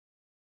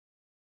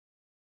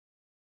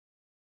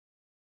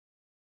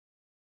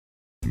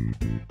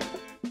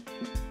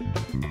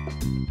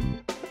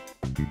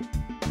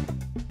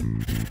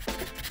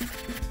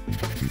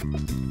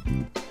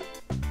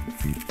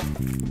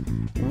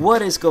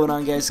What is going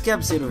on, guys?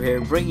 Capsino here,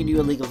 bringing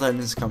you a League of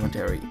Legends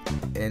commentary.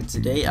 And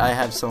today I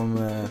have some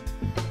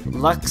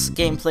Lux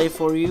gameplay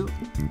for you.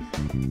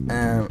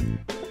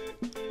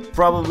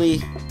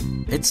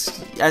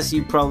 As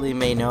you probably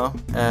may know,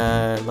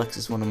 Lux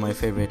is one of my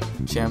favorite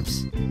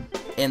champs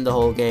in the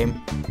whole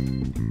game.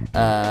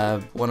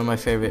 One of my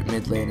favorite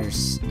mid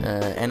laners.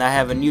 And I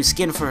have a new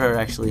skin for her,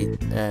 actually,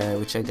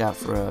 which I got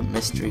for a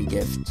mystery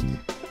gift.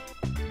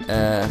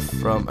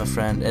 From a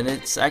friend, and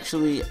it's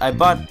actually, I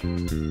bought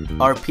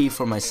RP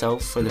for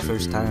myself for the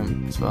first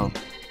time as well,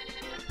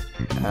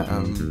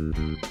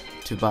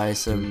 to buy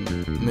some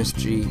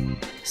mystery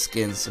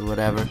skins or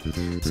whatever.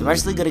 So I'm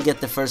actually gonna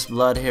get the first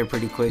blood here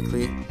pretty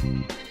quickly.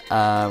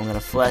 I'm gonna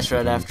flash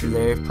right after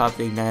there, pop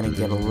the ignite, and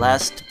get a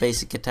last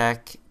basic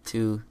attack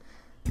to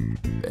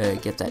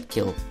get that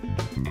kill.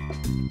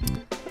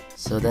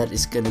 So that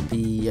is gonna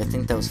be, I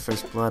think that was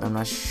first blood, I'm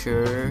not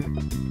sure.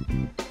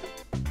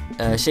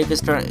 Shaker's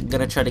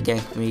gonna try to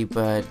gank me,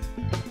 but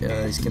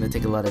he's gonna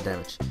take a lot of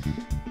damage.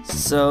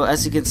 So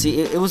as you can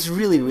see, it was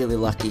really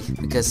lucky,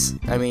 because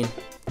I mean,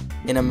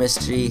 in a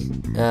mystery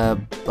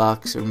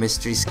box or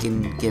mystery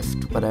skin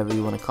gift, whatever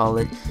you want to call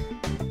it,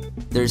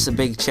 there's a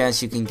big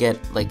chance you can get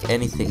like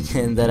anything,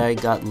 and that I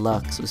got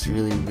Lux was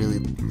really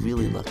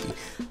lucky.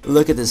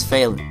 Look at this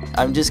fail.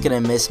 I'm just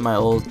gonna miss my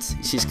ult.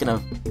 He's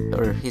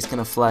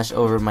gonna flash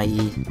over my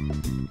E,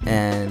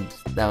 and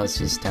that was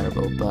just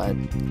terrible. But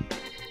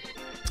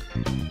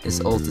his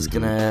ult is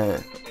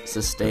gonna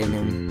sustain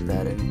him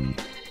that and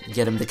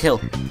get him the kill.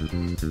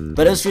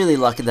 But it was really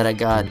lucky that I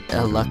got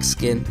a Lux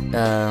skin.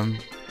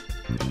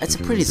 It's a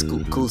pretty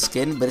cool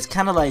skin, but it's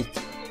kind of like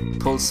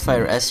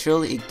Pulsefire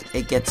Ezreal.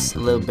 It gets a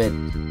little bit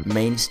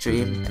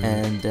mainstream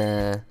and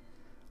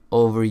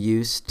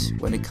overused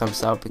when it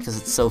comes out, because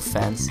it's so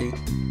fancy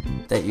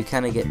that you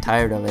kind of get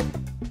tired of it.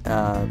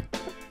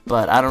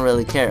 But I don't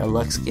really care. A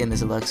Lux skin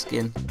is a Lux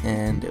skin,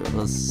 and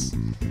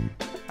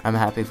I'm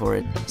happy for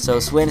it. So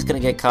Swain is gonna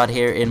get caught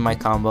here in my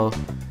combo,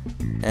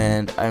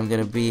 and I'm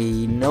gonna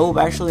be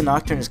actually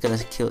Nocturne is gonna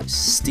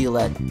steal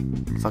that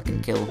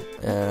fucking kill.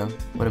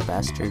 What a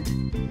bastard.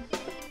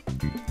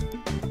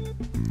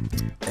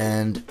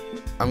 And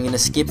I'm gonna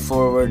skip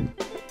forward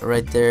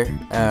right there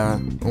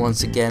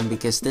once again,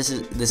 because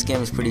this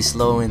game is pretty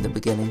slow in the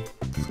beginning.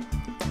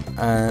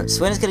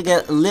 Swain is gonna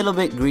get a little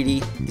bit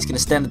greedy. He's gonna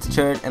stand at the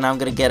turret, and I'm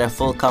gonna get a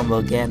full combo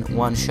again,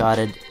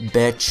 one-shotted,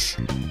 bitch.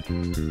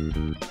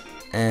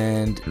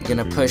 And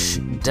gonna push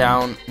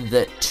down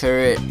the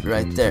turret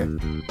right there.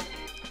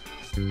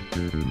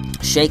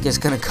 Shake is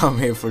gonna come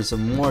here for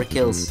some more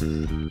kills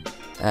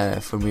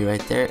for me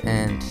right there,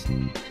 and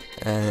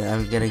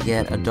I'm gonna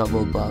get a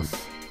double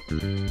buff.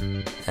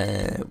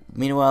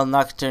 Meanwhile,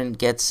 Nocturne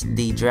gets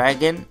the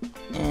dragon,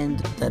 and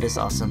that is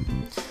awesome.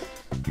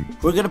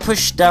 We're gonna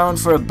push down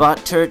for a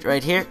bot turret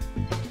right here,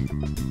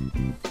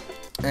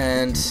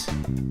 and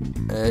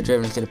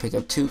Draven's gonna pick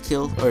up 1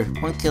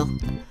 kill.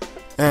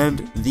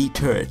 And the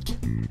turret.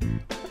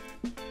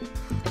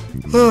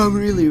 Oh, I'm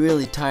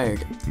really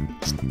tired.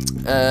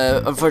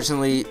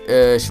 Unfortunately,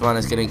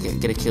 Shyvana's gonna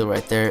get a kill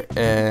right there,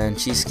 and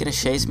she's gonna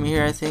chase me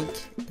here, I think.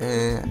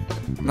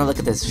 No, look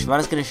at this.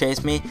 Shyvana's gonna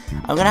chase me.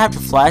 I'm gonna have to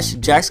flash.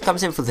 Jax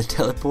comes in for the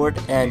teleport,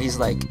 and he's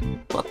like,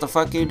 "What the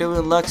fuck are you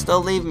doing, Lux?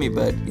 Don't leave me!"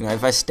 But you know,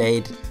 if I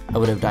stayed, I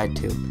would have died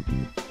too.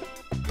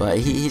 But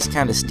he's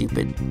kind of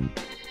stupid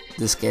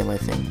this game, I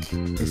think,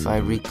 if I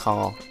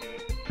recall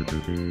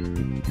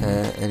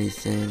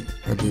anything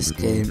of this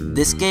game.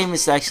 This game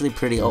is actually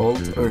pretty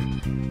old, or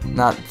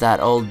not that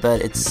old,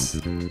 but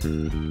it's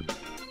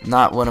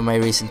not one of my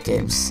recent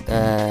games,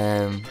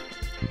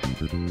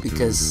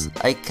 because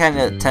I kind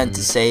of tend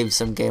to save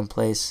some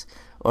gameplays,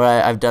 or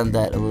I've done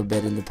that a little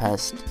bit in the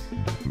past,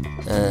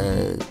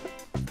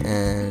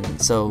 and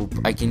so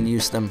I can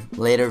use them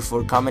later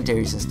for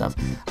commentaries and stuff.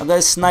 I'm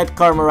gonna snipe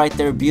Karma right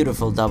there,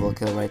 beautiful double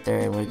kill right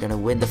there, and we're gonna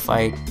win the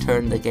fight,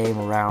 turn the game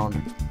around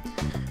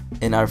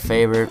in our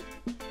favor.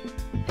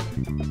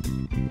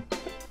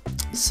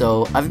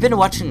 So I've been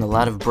watching a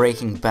lot of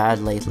Breaking Bad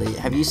lately.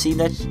 Have you seen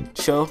that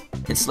show?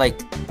 It's like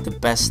the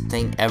best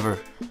thing ever.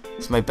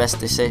 It's my best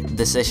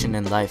decision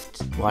in life,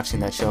 watching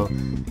that show.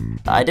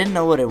 I didn't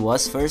know what it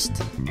was first,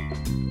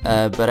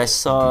 but I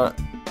saw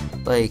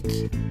like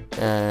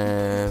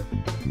a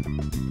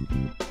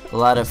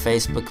lot of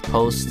Facebook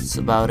posts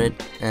about it,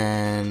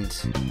 and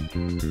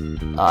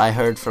I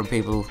heard from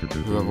people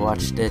who have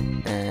watched it,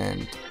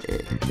 and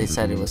they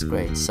said it was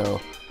great,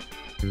 so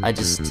I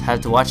just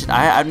had to watch it.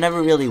 I've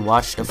never really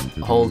watched a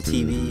whole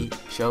TV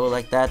show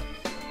like that,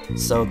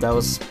 so that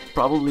was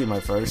probably my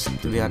first,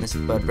 to be honest.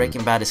 But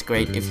Breaking Bad is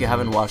great. If you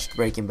haven't watched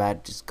Breaking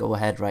Bad, just go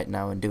ahead right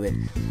now and do it.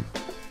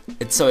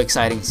 It's so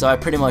exciting. So I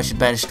pretty much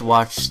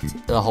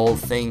watched the whole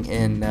thing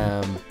in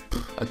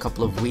a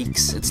couple of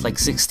weeks. It's like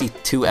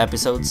 62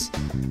 episodes,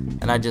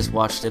 and I just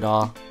watched it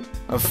all.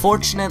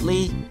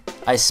 Unfortunately,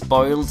 I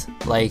spoiled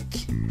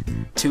like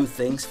 2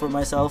 things for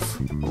myself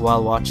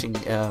while watching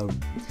a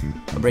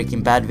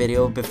Breaking Bad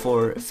video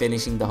before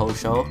finishing the whole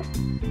show.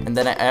 And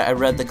then I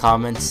read the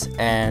comments,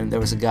 and there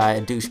was a guy,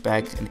 a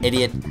douchebag, an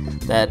idiot,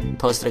 that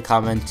posted a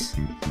comment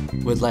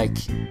with like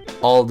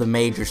all the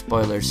major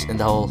spoilers in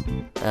the whole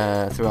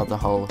throughout the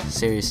whole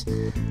series.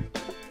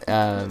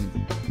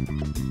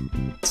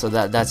 So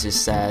that's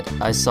just sad.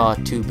 I saw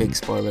 2 big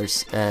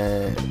spoilers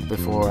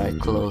before I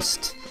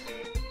closed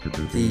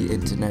the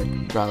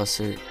internet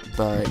browser,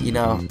 but you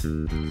know,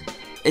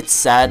 it's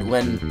sad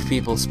when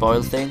people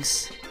spoil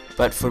things.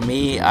 But for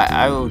me,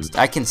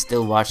 I can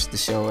still watch the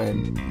show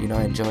and, you know,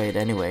 enjoy it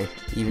anyway,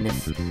 even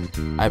if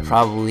I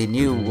probably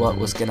knew what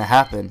was gonna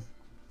happen.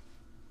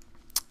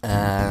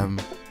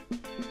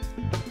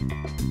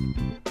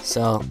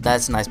 So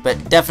that's nice,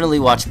 but definitely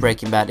watch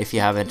Breaking Bad if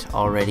you haven't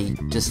already.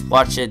 Just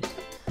watch it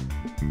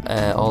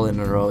all in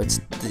a row. It's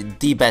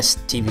the best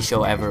TV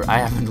show ever. I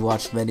haven't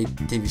watched many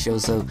TV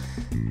shows, so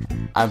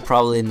I'm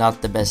probably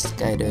not the best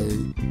guy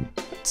to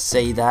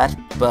say that,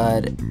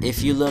 but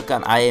if you look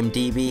on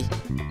IMDb,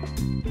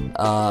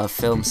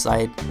 film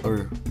site,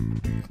 or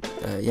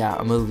yeah,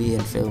 a movie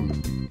and film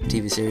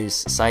TV series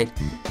site,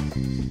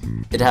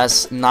 it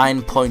has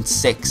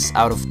 9.6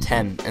 out of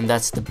 10, and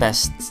that's the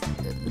best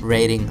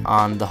rating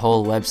on the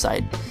whole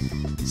website.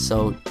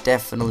 So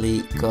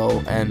definitely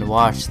go and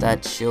watch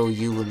that show.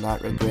 You will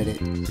not regret it.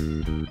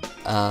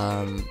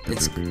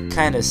 It's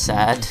kind of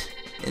sad.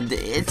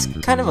 It's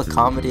kind of a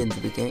comedy in the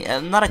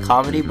beginning, not a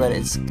comedy, but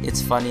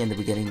it's funny in the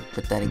beginning,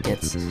 but then it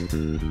gets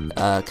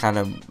kind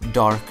of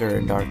darker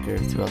and darker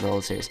throughout the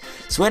whole series.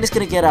 Swen is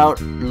gonna get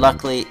out,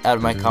 luckily, out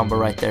of my combo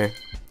right there,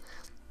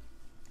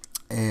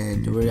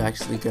 and we're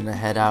actually gonna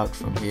head out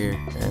from here.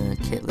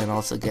 Caitlyn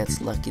also gets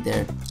lucky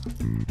there.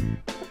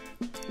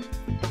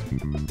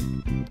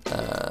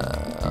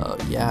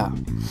 Yeah,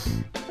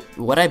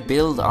 what I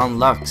build on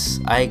Lux,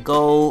 I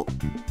go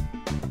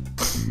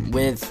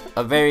with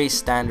a very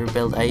standard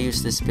build. I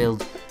use this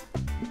build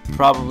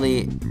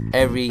probably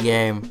every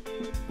game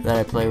that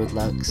I play with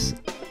Lux,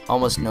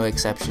 almost no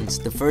exceptions.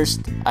 The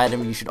first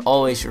item you should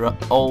always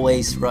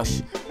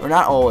rush, or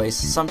not always,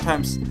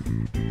 sometimes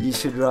you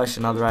should rush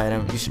another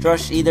item. You should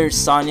rush either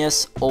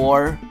Sonya's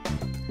or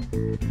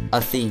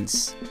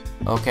Athene's.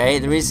 Okay,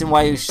 the reason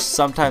why you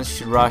sometimes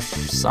should rush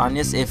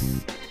Sonya's, if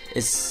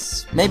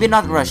it's maybe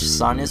not rush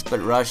Sonya's, but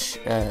rush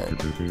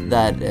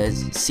that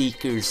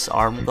Seeker's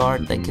arm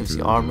guard that gives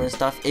you armor and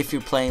stuff. If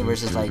you're playing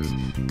versus like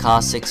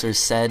Kha'Zix or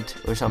Zed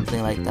or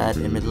something like that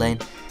in mid lane,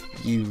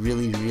 you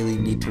really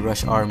need to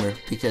rush armor,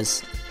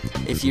 because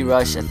if you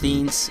rush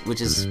Athene's, which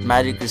is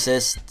magic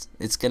resist,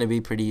 it's gonna be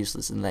pretty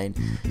useless in lane.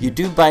 You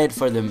do buy it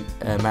for the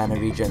mana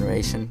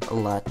regeneration a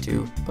lot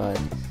too, but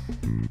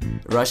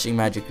rushing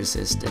magic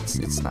resist,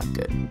 it's not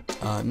good.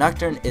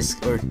 Nocturne is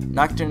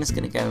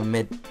gonna get a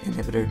mid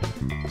inhibitor.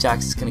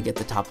 Jax is gonna get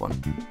the top one.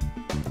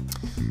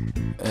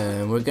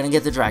 We're gonna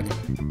get the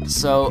dragon.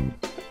 So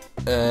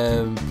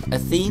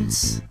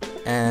Athene's,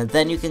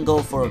 then you can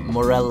go for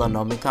Morella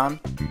Nomicon,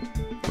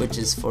 which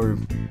is for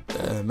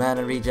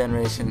mana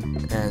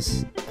regeneration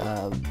as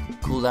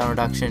cooldown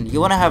reduction. You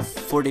want to have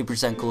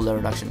 40% cooldown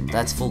reduction.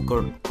 That's full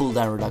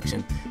cooldown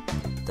reduction.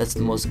 That's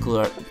the most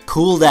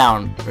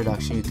cooldown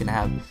reduction you can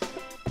have,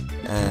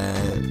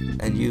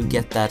 and you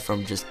get that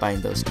from just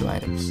buying those 2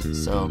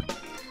 items. So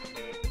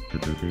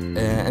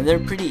and they're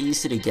pretty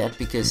easy to get,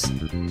 because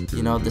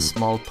you know, the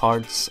small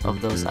parts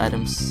of those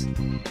items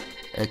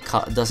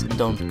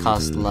don't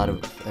cost a lot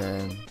of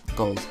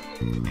gold.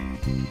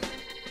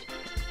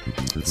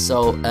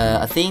 So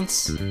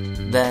Athene's,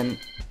 then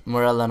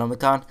Morella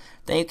Nomicon,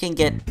 then you can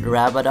get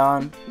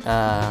Rabadon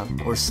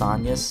or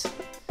Sonya's,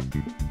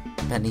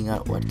 depending on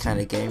what kind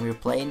of game you're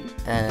playing.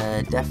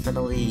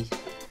 Definitely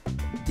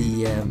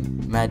the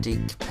magic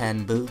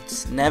pen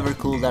boots, never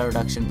cooldown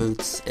reduction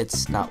boots,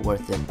 it's not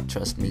worth it,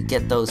 trust me.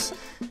 Get those.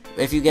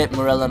 If you get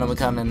Morella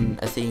Nomicon and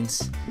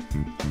Athene's,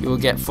 you will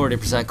get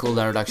 40%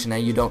 cooldown reduction,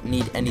 and you don't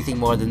need anything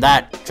more than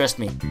that, trust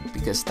me,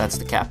 because that's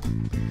the cap.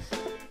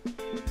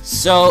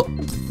 So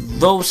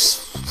those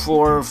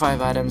 4 or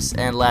 5 items,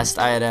 and last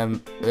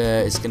item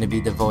is gonna be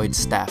the Void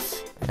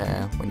Staff.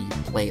 When you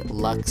play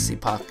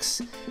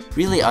Luxipux,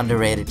 really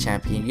underrated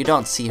champion. You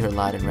don't see her a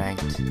lot in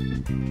ranked,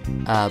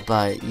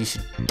 but you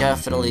should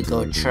definitely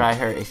go try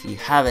her if you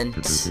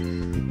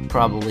haven't.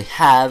 Probably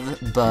have,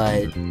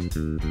 but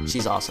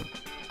she's awesome.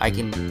 I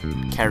can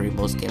carry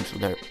most games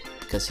with her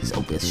because she's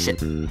OP as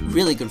shit.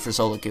 Really good for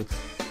solo queue.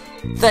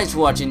 Thanks for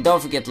watching.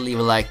 Don't forget to leave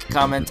a like,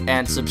 comment,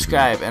 and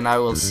subscribe, and I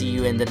will see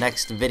you in the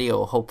next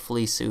video,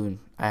 hopefully soon.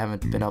 I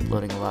haven't been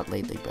uploading a lot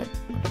lately, but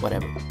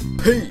whatever.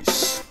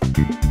 Peace!